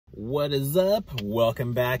What is up?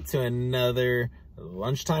 Welcome back to another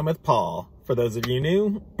Lunchtime with Paul. For those of you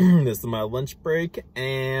new, this is my lunch break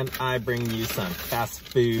and I bring you some fast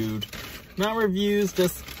food, not reviews,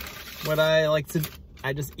 just what I like to,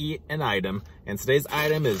 I just eat an item. And today's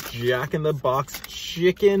item is Jack in the Box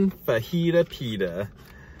chicken fajita pita.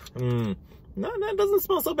 No, that doesn't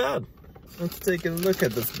smell so bad. Let's take a look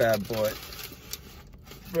at this bad boy.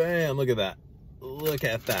 Bam, look at that. Look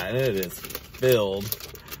at that, it is filled.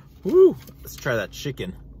 Woo, let's try that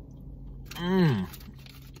chicken. Yeah,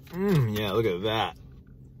 look at that.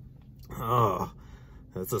 Oh,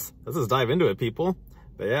 let's just dive into it, people.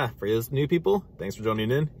 But yeah, for you new people, thanks for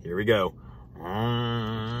joining in. Here we go.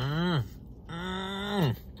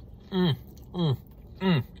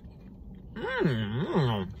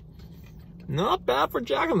 Not bad for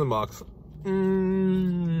Jack in the Box.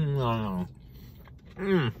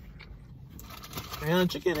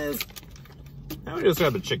 And chicken is, how would you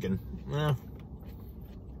describe the chicken?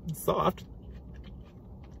 It's soft.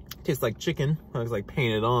 Tastes like chicken. Looks like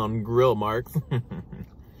painted on grill marks.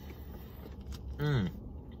 But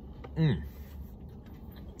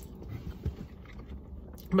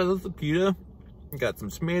this is the pita. Got some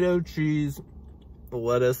tomato, cheese,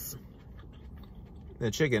 lettuce, the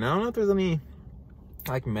chicken. I don't know if there's any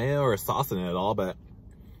like mayo or sauce in it at all, but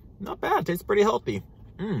not bad. Tastes pretty healthy.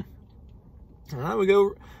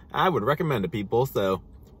 I would recommend it, people. So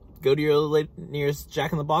go to your nearest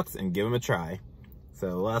Jack in the Box and give them a try.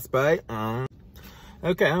 So last bite.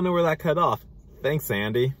 Okay, I don't know where that cut off. Thanks,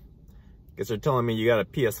 Andy. Guess you're telling me you got a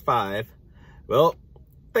PS5. Well,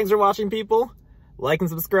 thanks for watching, people. Like and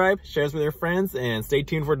subscribe, share this with your friends, and stay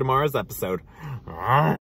tuned for tomorrow's episode.